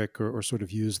lyric or sort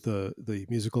of use the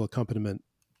musical accompaniment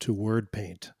to word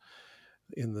paint.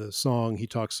 In the song, he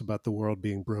talks about the world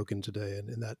being broken today, and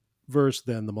in that verse,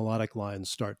 then the melodic lines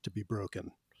start to be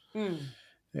broken, Mm.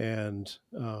 and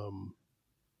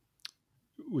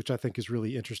which I think is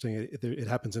really interesting. It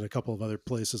happens in a couple of other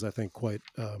places, I think, quite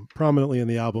prominently in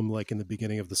the album, like in the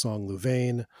beginning of the song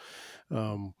Louvain.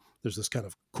 Um, there's this kind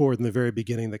of chord in the very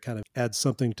beginning that kind of adds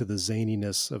something to the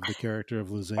zaniness of the character of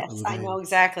Yes, I know Louvain.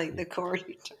 exactly the chord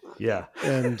you're talking about. Yeah.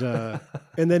 Yeah.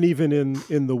 And then even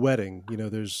in the wedding, you know,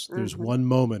 there's Hmm. one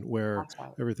moment where That's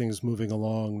right. everything's moving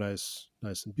along nice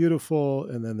and beautiful,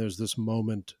 and then there's this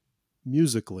moment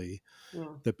musically Yeah.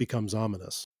 that becomes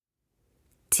ominous.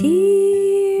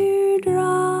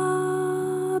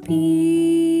 Teardrop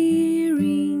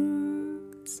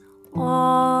earrings,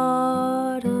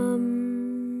 autumn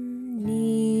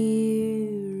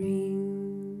nearing,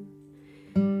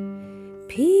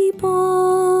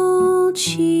 people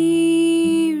cheering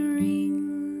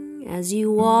as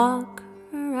you walk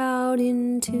her out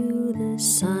into the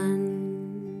sun,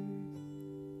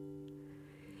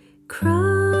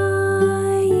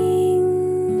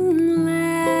 crying,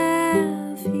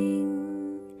 laughing,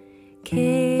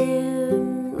 cameras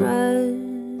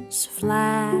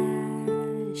flashing.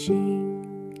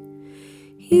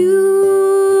 You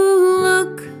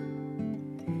look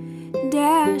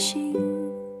dashing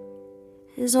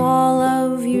as all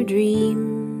of your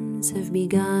dreams have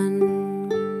begun.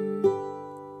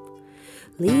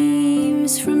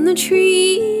 Leaves from the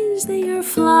trees, they are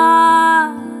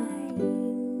flying.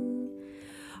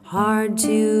 Hard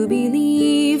to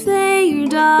believe they are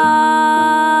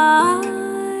dying.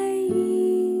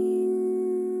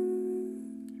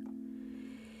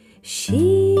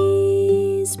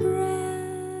 She's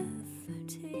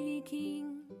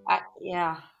breathtaking.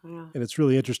 Yeah. Yeah. And it's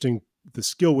really interesting the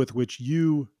skill with which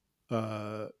you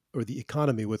or the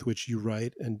economy with which you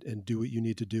write and do what you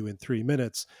need to do in 3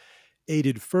 minutes,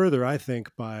 aided further, I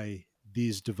think, by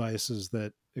these devices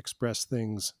that express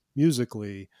things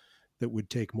musically that would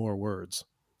take more words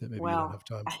that maybe you don't Well, have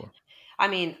time for. I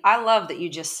mean, I love that you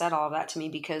just said all that to me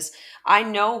because I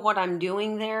know what I'm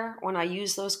doing there when I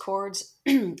use those chords,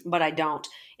 but I don't.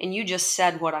 And you just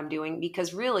said what I'm doing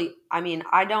because really, I mean,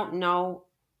 I don't know.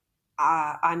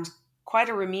 I'm quite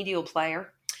a remedial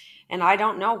player and I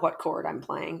don't know what chord I'm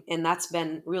playing. And that's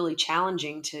been really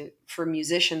challenging for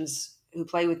musicians who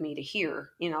play with me to hear.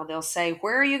 You know, they'll say,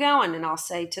 "Where are you going?" And I'll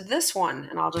say, "To this one."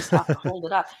 And I'll just have to hold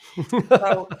it up.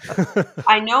 So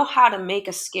I know how to make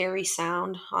a scary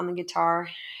sound on the guitar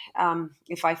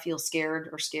if I feel scared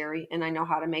or scary, and I know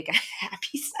how to make a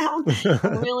happy sound.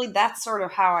 And really, that's sort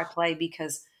of how I play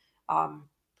because um,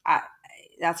 I,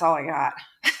 that's all I got.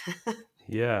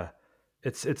 Yeah.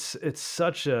 It's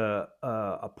such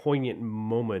a poignant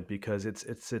moment because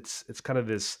it's kind of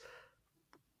this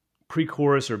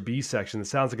pre-chorus or B section that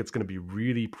sounds like it's going to be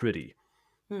really pretty.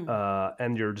 Hmm.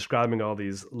 And you're describing all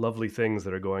these lovely things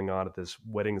that are going on at this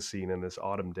wedding scene in this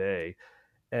autumn day,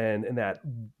 and in that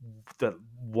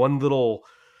one little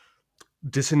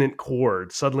dissonant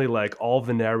chord, suddenly like all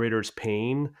the narrator's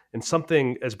pain and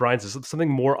something, as Brian says, something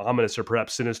more ominous or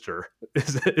perhaps sinister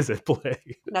is at play,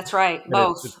 That's right. and it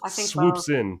Both. I think both. swoops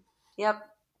in. Yep.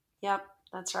 Yep.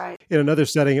 That's right. In another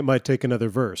setting, it might take another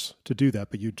verse to do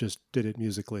that, but you just did it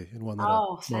musically in one little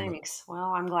Oh, moment. thanks.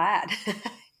 Well, I'm glad.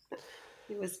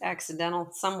 It was accidental,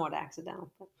 somewhat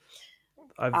accidental. But,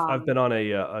 I've been on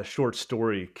a short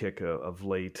story kick of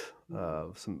late.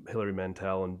 mhm. Some Hilary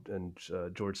Mantel and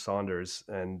George Saunders,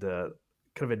 and kind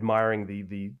of admiring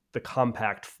the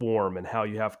compact form and how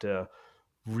you have to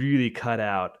really cut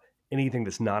out anything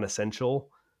that's non-essential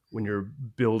when you're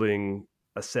building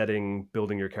a setting,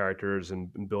 building your characters,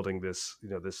 and building this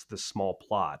this small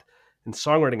plot. And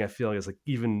songwriting, I feel like, is like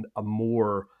even a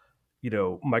more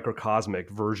microcosmic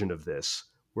version of this,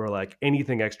 where like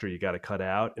anything extra you got to cut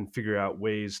out and figure out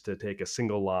ways to take a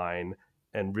single line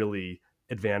and really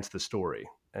advance the story.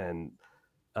 And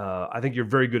I think you're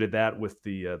very good at that with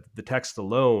the text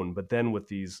alone, but then with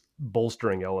these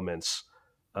bolstering elements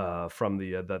from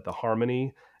the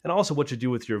harmony, and also what you do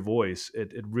with your voice,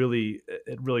 it really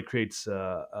creates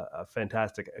a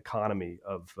fantastic economy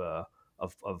of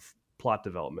plot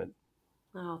development.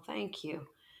 Oh, thank you.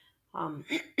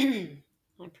 I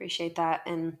appreciate that.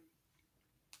 And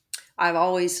I've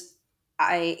always,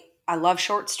 I love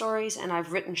short stories, and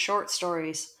I've written short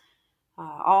stories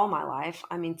all my life.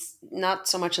 I mean, not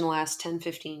so much in the last 10,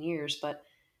 15 years, but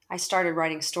I started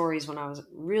writing stories when I was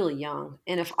really young.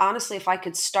 And if honestly, if I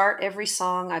could start every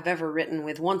song I've ever written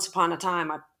with Once Upon a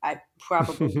Time, I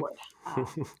probably would.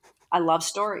 I love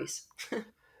stories.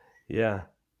 Yeah.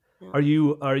 Yeah. Are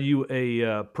you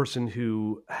a person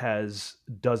who has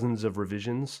dozens of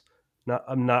revisions? Not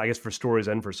I guess for stories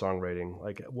and for songwriting.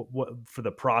 Like what for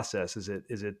the process, is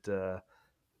it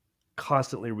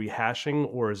constantly rehashing,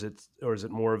 or is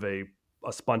it more of a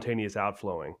spontaneous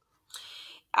outflowing?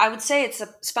 I would say it's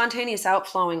a spontaneous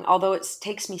outflowing, although it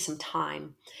takes me some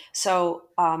time. So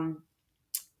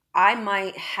I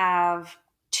might have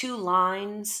two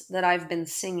lines that I've been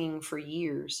singing for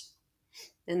years,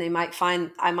 and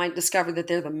I might discover that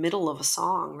they're the middle of a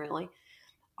song, really.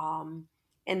 Um,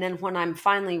 and then when I'm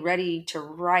finally ready to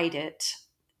write it,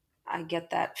 I get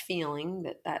that feeling,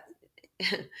 that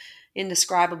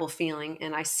indescribable feeling,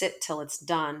 and I sit till it's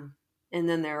done, and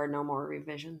then there are no more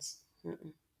revisions.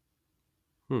 Mm-mm.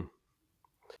 Hmm.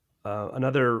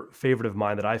 Another favorite of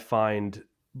mine that I find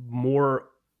more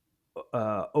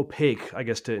opaque, I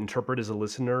guess, to interpret as a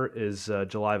listener is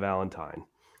July Valentine.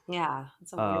 Yeah,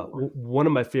 it's a weird one. One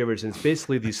of my favorites, and it's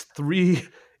basically these three.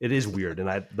 It is weird, and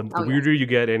the Oh yes. weirder you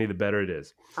get, Annie, the better it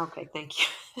is. Okay, thank you.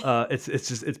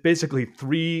 It's basically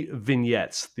three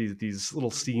vignettes, these little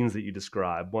scenes that you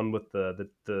describe. One with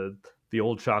the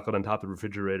old chocolate on top of the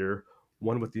refrigerator.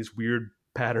 One with these weird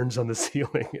patterns on the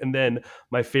ceiling, and then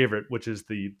my favorite, which is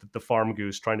the farm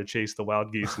goose trying to chase the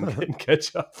wild geese and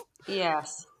catch up.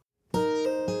 Yes.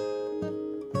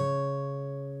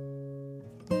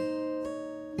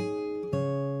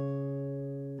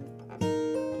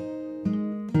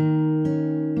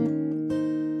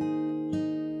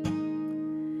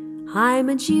 I'm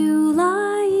a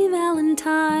July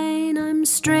Valentine. I'm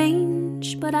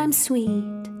strange, but I'm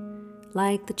sweet,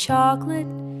 like the chocolate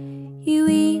you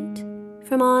eat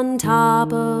from on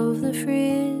top of the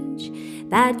fridge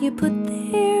that you put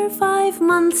there 5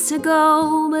 months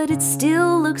ago, but it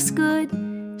still looks good.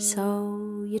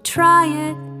 So you try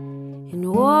it,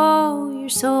 and whoa, you're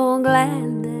so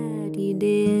glad that you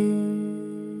did.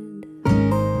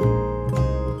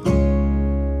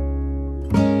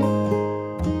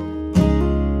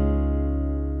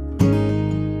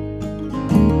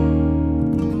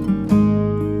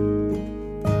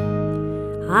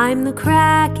 I'm the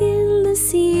crack in the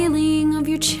ceiling of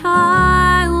your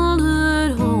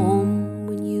childhood home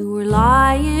when you were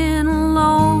lying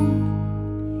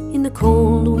alone in the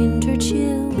cold winter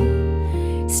chill,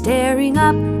 staring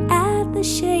up at the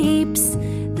shapes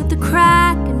that the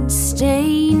crack and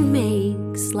stain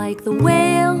makes, like the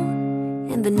whale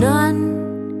and the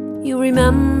nun. You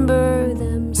remember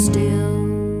them still.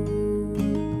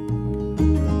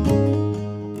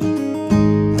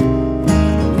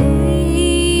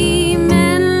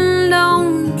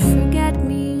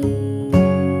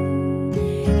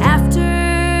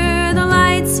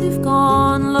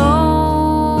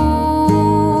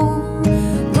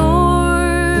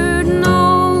 Lord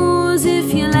knows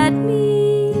if you let me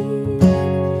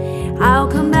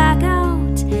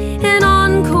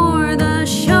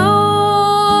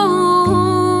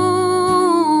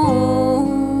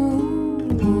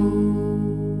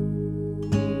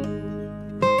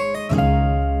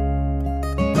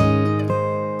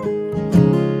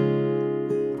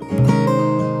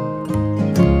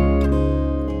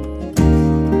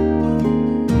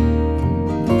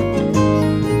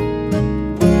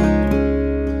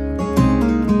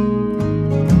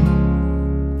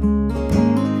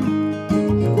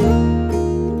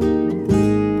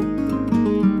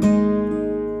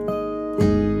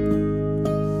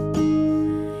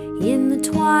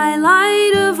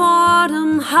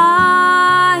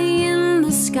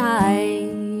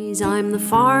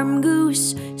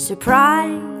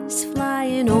surprise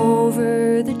flying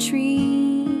over the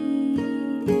trees,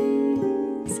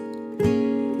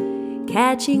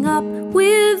 catching up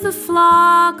with the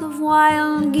flock of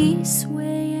wild geese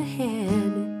way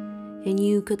ahead. And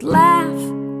you could laugh,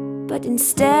 but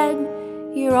instead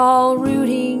you're all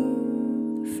rooting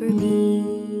for me.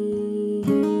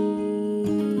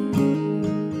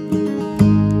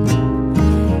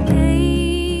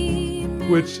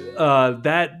 Which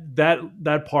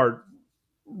that part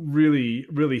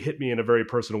really hit me in a very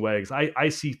personal way, because I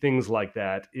see things like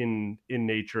that in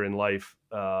nature and life,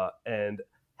 and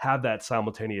have that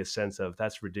simultaneous sense of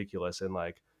that's ridiculous, and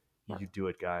like, Yep. you do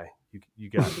it, guy. You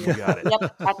Mhm. got it.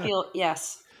 Yep. I feel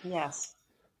yes. Yes.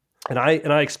 And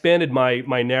I expanded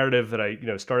my narrative that I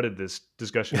started this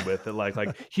discussion with, that like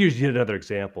here's yet another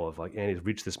example of like Annie's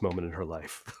reached this moment in her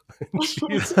life,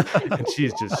 and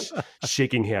she's just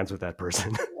shaking hands with that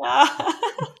person. Yeah.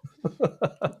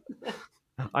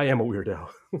 I am a weirdo.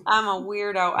 I'm a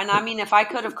weirdo. And I mean, if I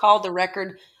could have called the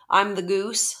record I'm the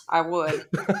Goose, I would.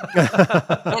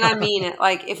 And I mean it.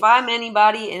 Like, if I'm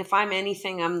anybody and if I'm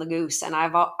anything, I'm the Goose. And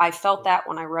I felt that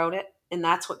when I wrote it. And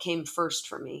that's what came first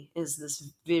for me, is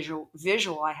this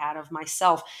visual I had of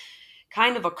myself,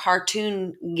 kind of a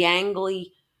cartoon,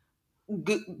 gangly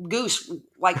goose,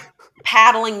 like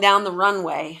paddling down the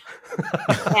runway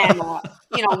and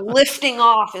lifting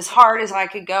off as hard as I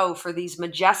could go for these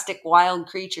majestic wild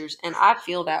creatures. And I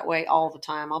feel that way all the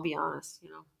time. I'll be honest.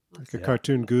 Like a Yeah.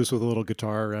 cartoon goose with a little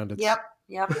guitar around its. Yep.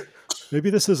 Maybe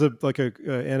this is a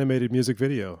animated music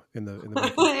video in the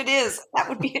making. It is. That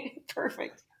would be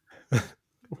perfect.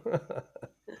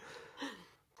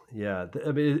 Yeah,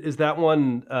 I mean, is that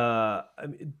one? I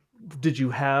mean, did you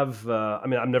have? I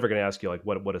mean, I'm never going to ask you like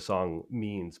what a song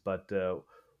means, but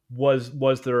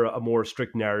was there a more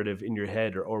strict narrative in your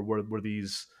head, or were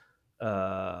these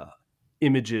uh,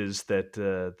 images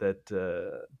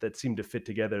that seemed to fit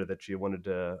together that you wanted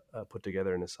to put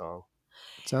together in a song?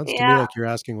 It sounds to me Yeah. like you're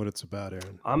asking what it's about,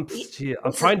 Aaron. I'm It's a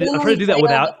trying to do that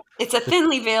without. it's a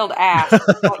thinly veiled ask.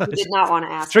 What you did not want to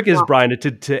The ask. trick is, No. Brian,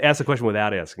 to ask the question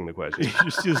without asking the question. You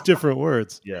just use different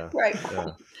words. Yeah, Right. yeah.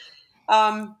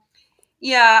 Um,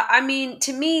 yeah, I mean,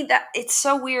 to me that it's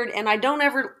so weird, and I don't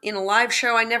ever in a live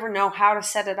show. I never know how to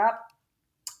set it up,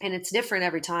 and it's different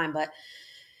every time. But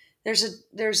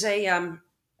there's a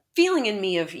feeling in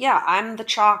me of, yeah, I'm the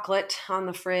chocolate on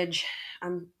the fridge.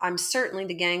 I'm certainly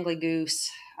the gangly goose.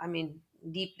 I mean,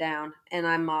 deep down, and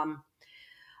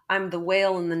I'm the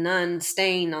whale and the nun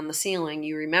stain on the ceiling,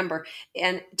 you remember.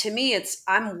 And to me, it's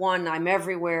I'm one, I'm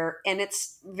everywhere. And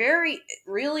it's very,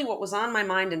 really what was on my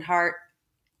mind and heart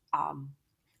um,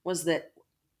 was that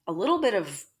a little bit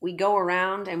of we go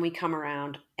around and we come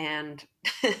around. And,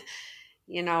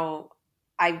 you know,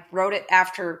 I wrote it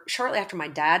shortly after my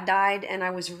dad died. And I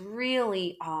was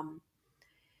really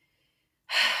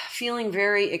feeling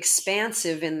very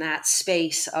expansive in that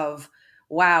space of,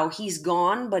 wow, he's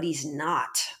gone, but he's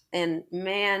not. And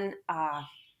man,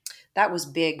 that was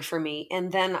big for me.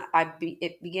 And then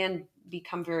it began to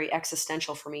become very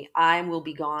existential for me. I will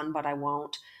be gone, but I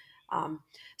won't. Um,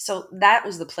 so that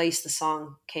was the place the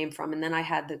song came from. And then I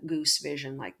had the goose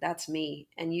vision, like that's me.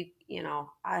 And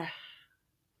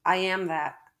I am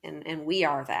that, and we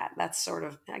are that. That's sort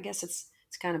of, I guess it's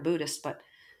kind of Buddhist, but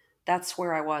that's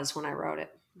where I was when I wrote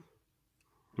it.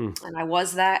 Hmm. And I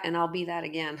was that, and I'll be that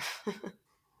again.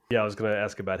 Yeah, I was going to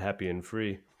ask about happy and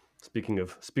free. Speaking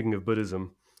of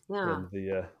Buddhism Yeah. and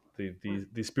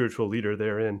the spiritual leader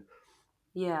therein.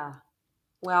 Yeah.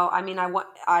 Well, I mean,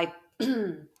 I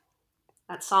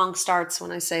that song starts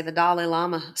when I say the Dalai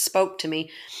Lama spoke to me.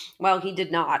 Well, he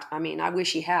did not. I mean, I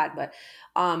wish he had,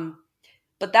 um,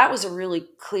 but that was a really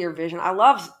clear vision. I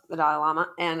love the Dalai Lama,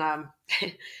 and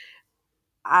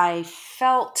I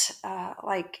felt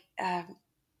I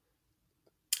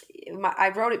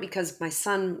wrote it because my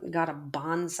son got a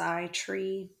bonsai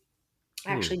tree.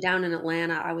 Hmm. Actually, down in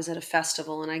Atlanta, I was at a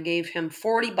festival and I gave him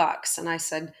 $40 and I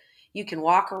said, "You can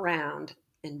walk around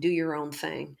and do your own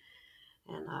thing."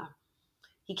 And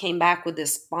he came back with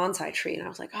this bonsai tree, and I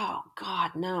was like, "Oh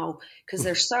God, no," because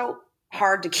they're so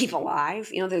hard to keep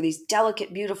alive. They're these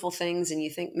delicate, beautiful things, and you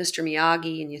think Mr.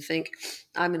 Miyagi, and you think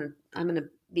I'm gonna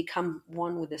become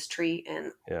one with this tree,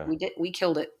 and Yeah. we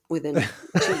killed it within 2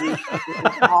 weeks. It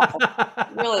was awful,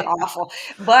 really awful.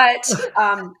 But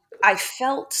I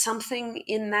felt something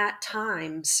in that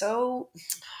time so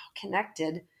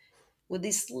connected with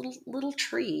this little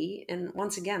tree. And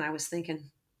once again, I was thinking,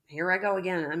 here I go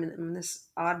again. I'm in this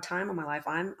odd time of my life.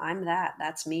 I'm that.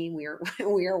 That's me. We're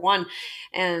we are one.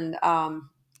 And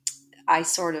I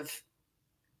sort of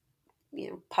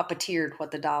puppeteered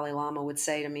what the Dalai Lama would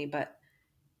say to me, but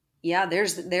yeah,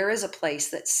 there is a place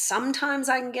that sometimes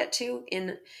I can get to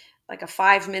in like a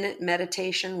 5-minute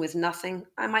meditation with nothing.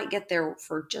 I might get there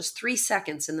for just 3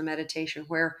 seconds in the meditation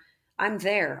where I'm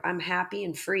there, I'm happy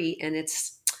and free, and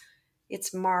it's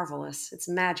marvelous, it's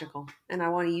magical, and I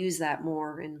want to use that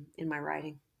more in my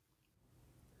writing.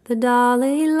 The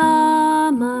Dalai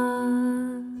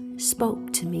Lama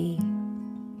spoke to me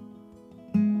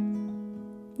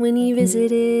when he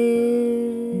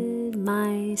visited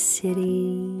my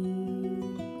city.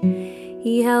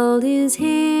 He held his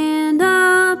hand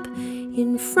up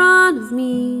in front of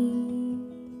me.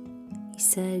 He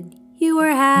said, "You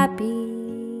are happy,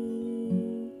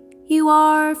 you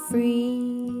are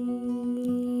free."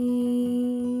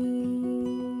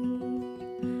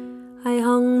 I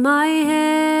hung my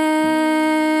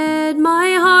head,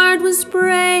 my heart was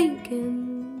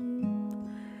breaking,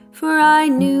 for I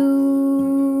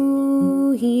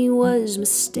knew he was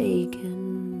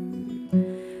mistaken.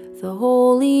 The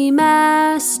holy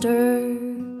master,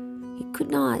 he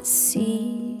could not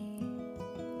see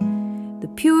the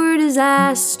pure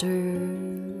disaster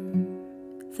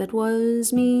that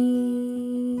was me.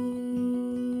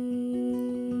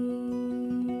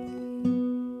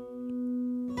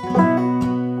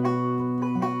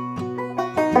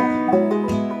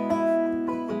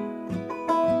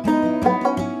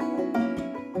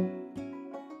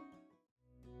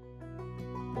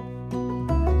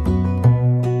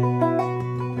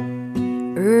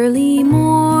 Early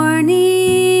morning,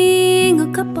 a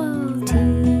cup of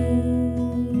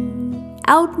tea.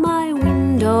 Out my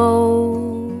window,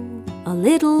 a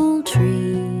little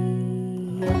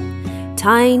tree.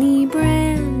 Tiny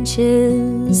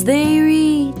branches, they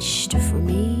reached for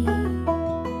me.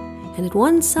 And at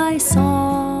once I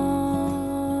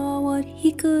saw what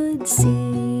he could see.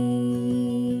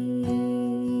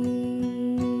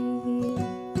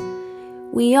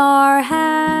 We are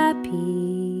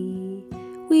happy,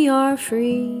 we are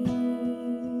free.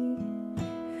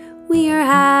 We are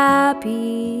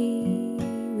happy,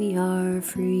 we are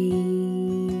free.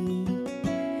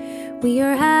 We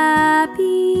are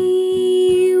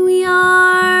happy, we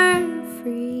are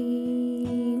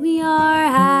free. We are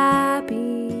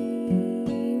happy,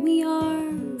 we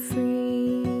are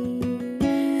free.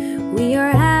 We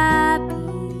are happy,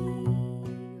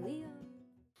 we are...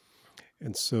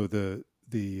 And so the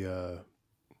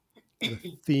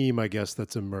theme, I guess,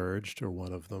 that's emerged, or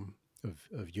one of them,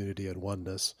 of unity and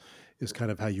oneness, is kind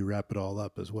of how you wrap it all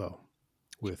up as well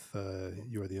with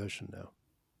You're the Ocean Now.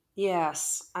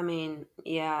 Yes, I mean,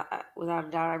 yeah, without a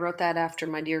doubt. I wrote that after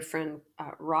my dear friend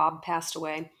Rob passed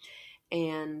away,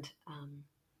 and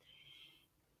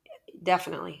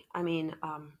definitely, I mean,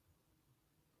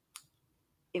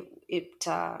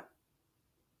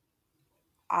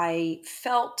 I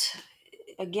felt,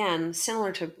 again,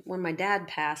 similar to when my dad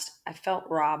passed, I felt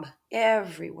Rob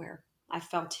everywhere. I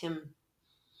felt him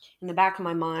in the back of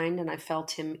my mind, and I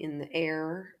felt him in the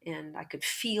air, and I could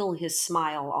feel his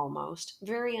smile almost.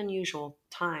 Very unusual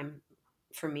time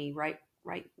for me, right,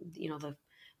 the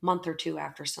month or two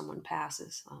after someone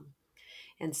passes.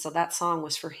 And so that song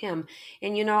was for him.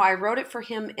 And, I wrote it for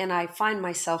him, and I find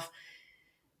myself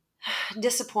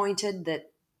disappointed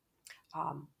that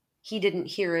he didn't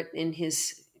hear it in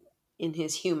his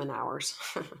human hours.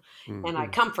 And I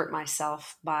comfort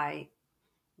myself by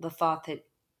the thought that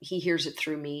he hears it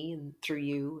through me and through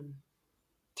you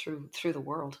and through the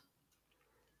world.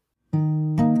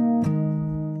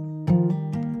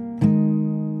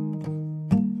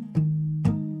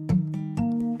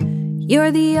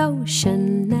 You're the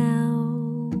ocean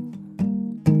now,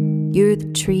 you're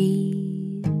the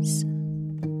trees,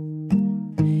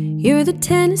 you're the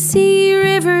Tennessee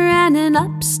River and an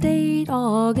upstate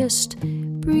August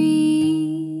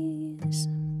breeze.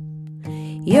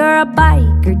 You're a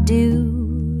biker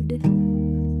dude,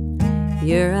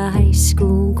 you're a high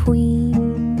school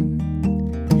queen,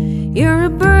 you're a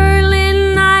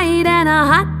Berlin night and a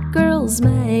hot girls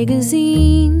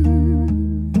magazine.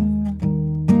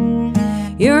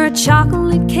 You're a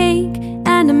chocolate cake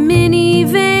and a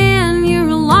minivan. You're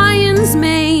a lion's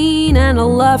mane and a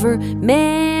lover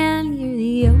man. You're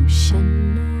the ocean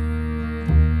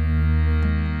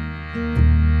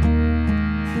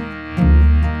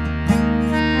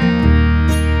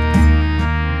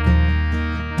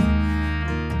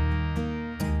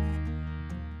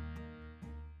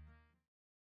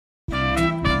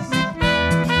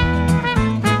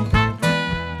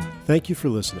Thank you for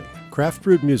listening. Craft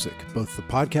Brewed Music, both the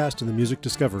podcast and the Music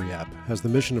Discovery app, has the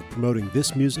mission of promoting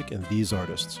this music and these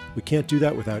artists. We can't do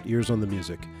that without ears on the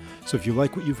music. So if you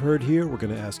like what you've heard here, we're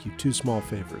going to ask you 2 small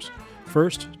favors.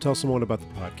 First, tell someone about the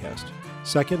podcast.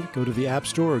 Second, go to the App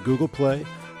Store or Google Play,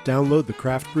 Download the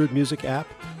Craft Brewed Music app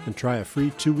and try a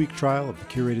free 2-week trial of the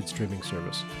curated streaming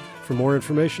service. For more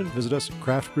information, visit us at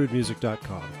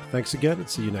craftbrewedmusic.com. Thanks again, and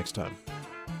see you next time.